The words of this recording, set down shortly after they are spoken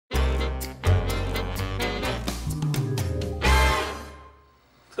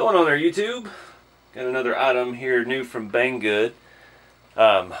Going on there, YouTube? Got another item here new from Banggood.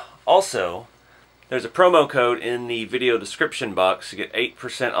 Also, there's a promo code in the video description box to get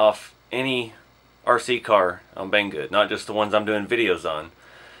 8% off any RC car on Banggood, not just the ones I'm doing videos on.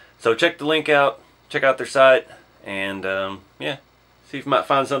 So check the link out, check out their site, and yeah, see if you might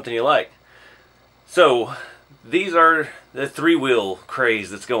find something you like. So these are the three-wheel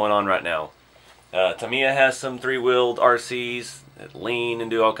craze that's going on right now. Tamiya has some three-wheeled RCs that lean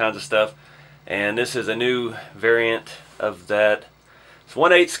and do all kinds of stuff, and this is a new variant of that. It's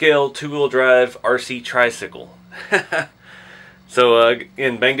 1/8 scale two-wheel drive RC tricycle. So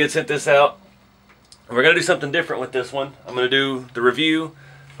again, Banggood sent this out. We're going to do something different with this one. I'm going to do the review,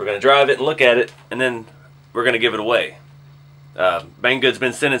 we're going to drive it and look at it, and then we're going to give it away. Banggood's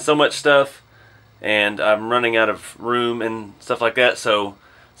been sending so much stuff, and I'm running out of room and stuff like that, so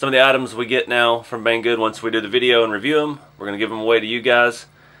some of the items we get now from Banggood, once we do the video and review them, we're going to give them away to you guys.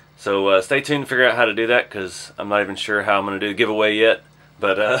 So stay tuned to figure out how to do that, because I'm not even sure how I'm going to do the giveaway yet,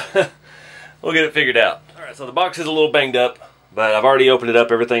 but we'll get it figured out. Alright, so the box is a little banged up, but I've already opened it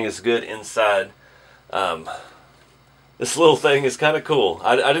up. Everything is good inside. This little thing is kind of cool.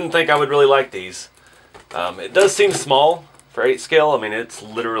 I didn't think I would really like these. It does seem small for 8 scale. I mean, it's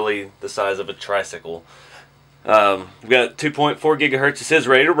literally the size of a tricycle. We've got 2.4 gigahertz. It says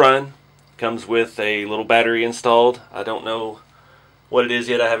ready to run. Comes with a little battery installed. I don't know what it is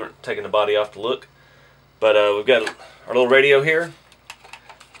yet. I haven't taken the body off to look. But we've got our little radio here.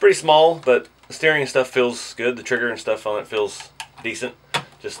 It's pretty small, but the steering and stuff feels good. The trigger and stuff on it feels decent.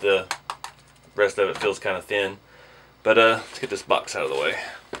 Just the rest of it feels kind of thin. But let's get this box out of the way.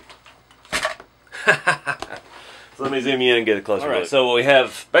 So let me zoom you in and get a closer look. So we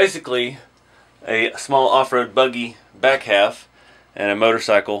have basically a small off-road buggy back half and a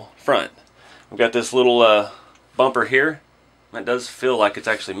motorcycle front. We've got this little bumper here. It does feel like it's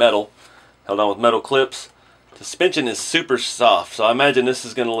actually metal, held on with metal clips. The suspension is super soft, so I imagine this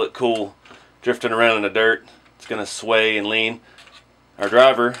is going to look cool drifting around in the dirt. It's going to sway and lean. Our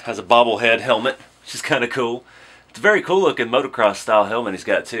driver has a bobblehead helmet, which is kind of cool. It's a very cool looking motocross style helmet he's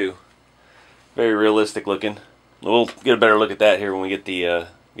got too. Very realistic looking. We'll get a better look at that here when we get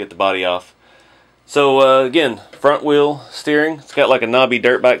the body off. So again, front wheel steering. It's got like a knobby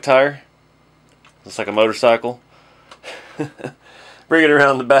dirt bike tire. Looks like a motorcycle. Bring it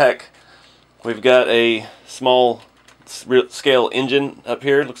around the back. We've got a small scale engine up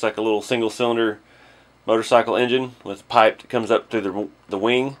here. It looks like a little single cylinder motorcycle engine with a pipe that comes up through the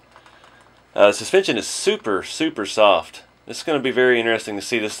wing. Suspension is super soft. It's going to be very interesting to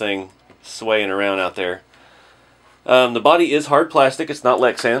see this thing swaying around out there. The body is hard plastic. It's not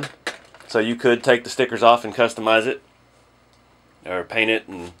Lexan. So you could take the stickers off and customize it, or paint it,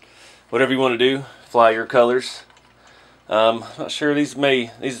 and whatever you want to do. Fly your colors. Not sure. These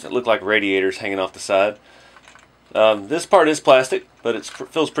look like radiators hanging off the side. This part is plastic, but it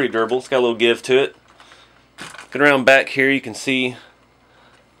feels pretty durable. It's got a little give to it. Looking around back here, you can see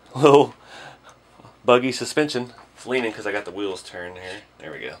a little buggy suspension. It's leaning because I got the wheels turned here.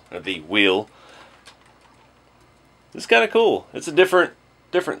 There we go. Or the wheel. It's kind of cool. It's a different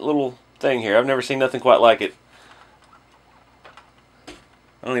little thing here. I've never seen nothing quite like it.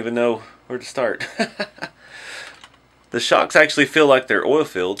 I don't even know where to start. The shocks actually feel like they're oil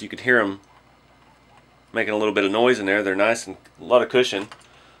filled. You could hear them making a little bit of noise in there. They're nice and a lot of cushion.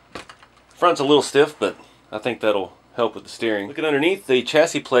 Front's a little stiff, but I think that'll help with the steering. Looking underneath, the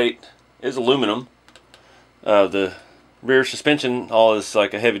chassis plate is aluminum. The rear suspension all is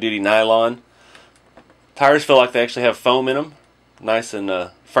like a heavy duty nylon. Tires feel like they actually have foam in them. Nice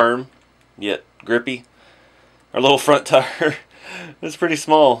and firm, yet grippy. Our little front tire is pretty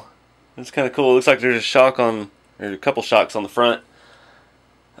small. It's kind of cool. It looks like there's a shock on, or a couple shocks on the front.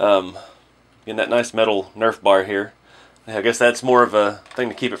 Getting that nice metal Nerf bar here. I guess that's more of a thing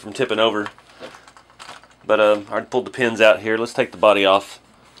to keep it from tipping over. But I already pulled the pins out here. Let's take the body off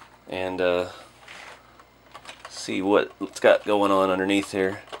and see what it's got going on underneath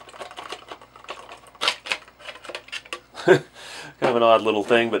here. Kind of an odd little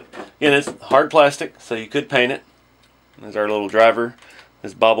thing, but again, it's hard plastic, so you could paint it. There's our little driver,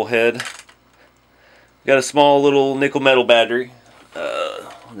 his bobblehead. Got a small little nickel metal battery.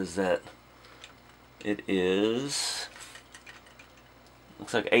 What is that? It is,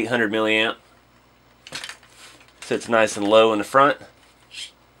 looks like 800 milliamp. Sits nice and low in the front.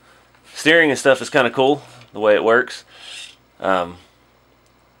 Steering and stuff is kind of cool, the way it works. I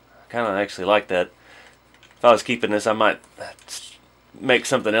kind of actually like that. If I was keeping this, I might make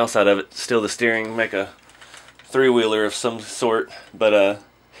something else out of it. Steal the steering, make a three-wheeler of some sort. But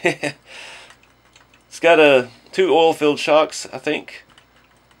it's got 2 oil-filled shocks, I think.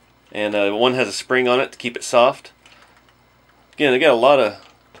 and one has a spring on it to keep it soft. Again, they got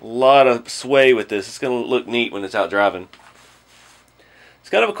a lot of sway with this. It's going to look neat when it's out driving. It's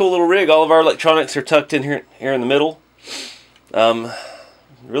kind of a cool little rig. All of our electronics are tucked in here in the middle.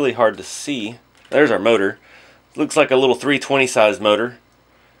 Really hard to see. There's our motor. It looks like a little 320 size motor.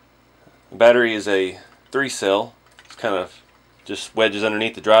 The battery is a 3-cell. It's kind of just wedges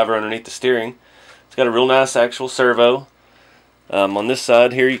underneath the driver, underneath the steering. It's got a real nice actual servo. On this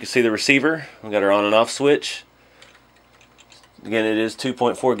side here you can see the receiver. We've got our on and off switch. Again, it is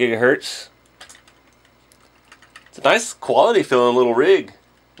 2.4 gigahertz. It's a nice quality feeling little rig.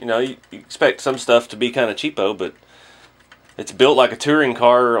 You know, you expect some stuff to be kind of cheapo, but it's built like a touring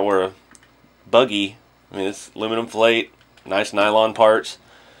car or a buggy. I mean, it's aluminum plate, nice nylon parts.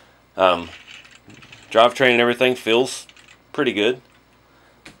 Drivetrain and everything feels pretty good.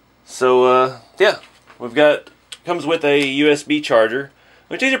 So yeah, comes with a USB charger,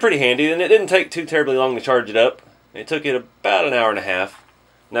 which these are pretty handy, and it didn't take too terribly long to charge it up. It took it about an hour and a half,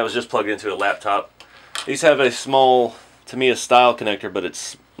 and that was just plugged into a laptop. These have a small Tamiya style connector, but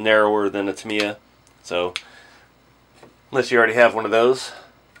it's narrower than a Tamiya, so unless you already have one of those.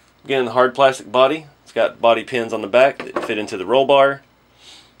 Again, hard plastic body. It's got body pins on the back that fit into the roll bar.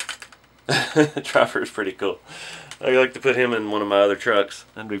 The driver is pretty cool. I like to put him in one of my other trucks.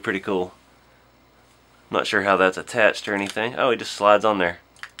 That'd be pretty cool. I'm not sure how that's attached or anything. Oh, he just slides on there.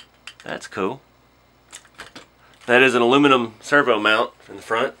 That's cool. That is an aluminum servo mount in the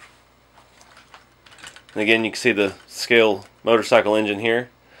front. And again, you can see the scale motorcycle engine here.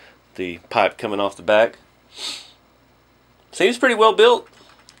 The pipe coming off the back. Seems pretty well built.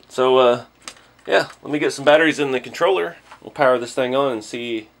 So yeah, let me get some batteries in the controller. We'll power this thing on and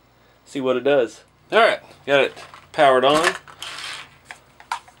see what it does. Alright, got it powered on.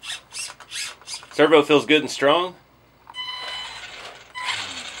 Servo feels good and strong.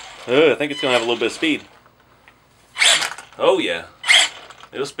 Oh, I think it's going to have a little bit of speed. Oh yeah,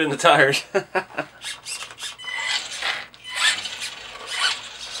 it'll spin the tires.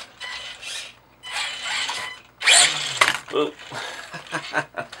 Oh.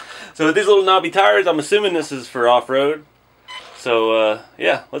 So with these little knobby tires, I'm assuming this is for off-road. So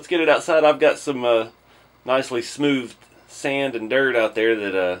yeah, let's get it outside. I've got some nicely smoothed sand and dirt out there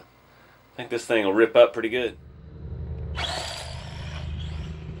that I think this thing will rip up pretty good.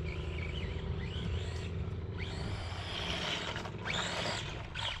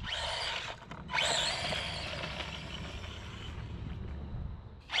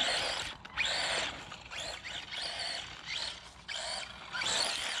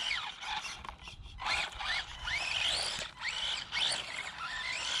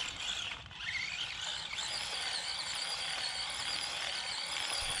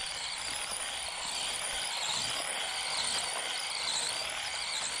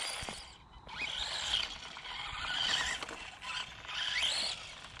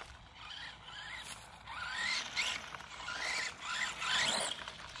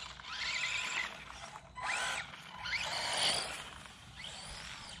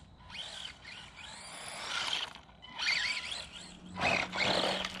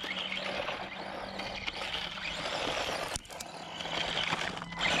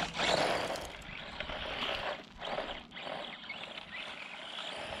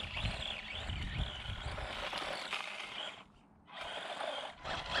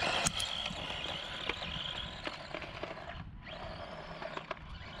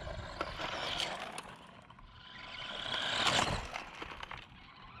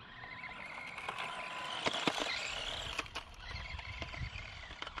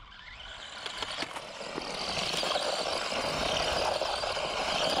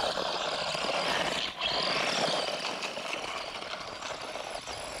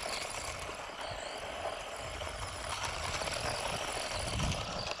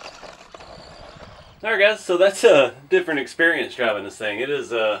 Alright guys, so that's a different experience driving this thing. It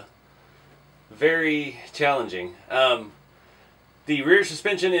is very challenging. The rear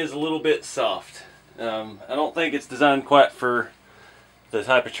suspension is a little bit soft. I don't think it's designed quite for the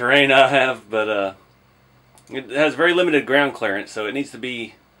type of terrain I have, but it has very limited ground clearance, so it needs to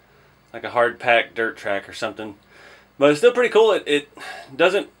be like a hard packed dirt track or something. But it's still pretty cool. It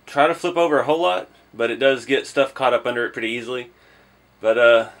doesn't try to flip over a whole lot, but it does get stuff caught up under it pretty easily.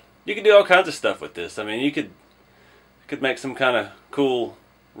 But you can do all kinds of stuff with this. I mean, you could make some kind of cool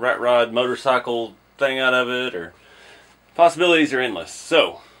rat rod motorcycle thing out of it, or possibilities are endless.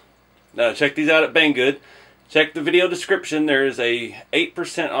 So check these out at Banggood. Check the video description. There is a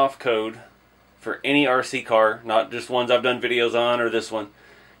 8% off code for any RC car, not just ones I've done videos on or this one.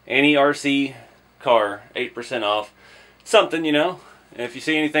 Any RC car, 8% off. Something, you know. If you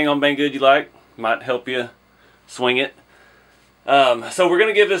see anything on Banggood you like, might help you swing it. So we're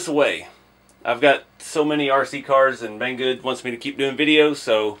going to give this away. I've got so many RC cars, and Banggood wants me to keep doing videos,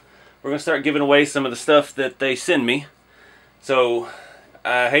 so we're going to start giving away some of the stuff that they send me. So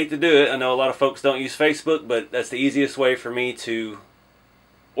I hate to do it. I know a lot of folks don't use Facebook, but that's the easiest way for me to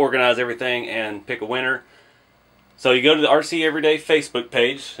organize everything and pick a winner. So you go to the RC Everyday Facebook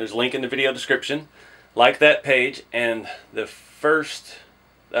page. There's a link in the video description. Like that page, and the first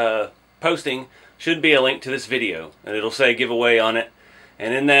posting should be a link to this video, and it'll say giveaway on it.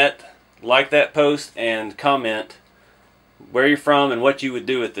 And in that, like that post and comment where you're from and what you would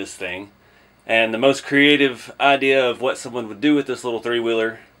do with this thing. And the most creative idea of what someone would do with this little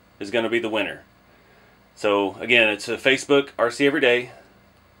three-wheeler is going to be the winner. So again, it's a Facebook RC Everyday.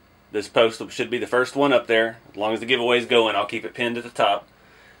 This post should be the first one up there. As long as the giveaway's going, I'll keep it pinned at the top.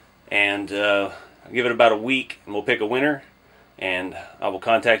 And I'll give it about a week, and we'll pick a winner. And I will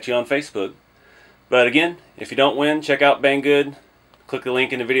contact you on Facebook. But again, if you don't win, check out Banggood. Click the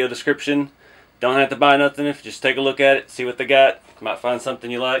link in the video description. Don't have to buy nothing. If you just take a look at it, see what they got. You might find something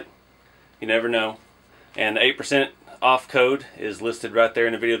you like. You never know. And the 8% off code is listed right there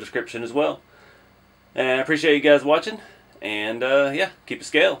in the video description as well. And I appreciate you guys watching. And yeah, keep it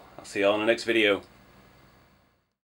scale. I'll see y'all in the next video.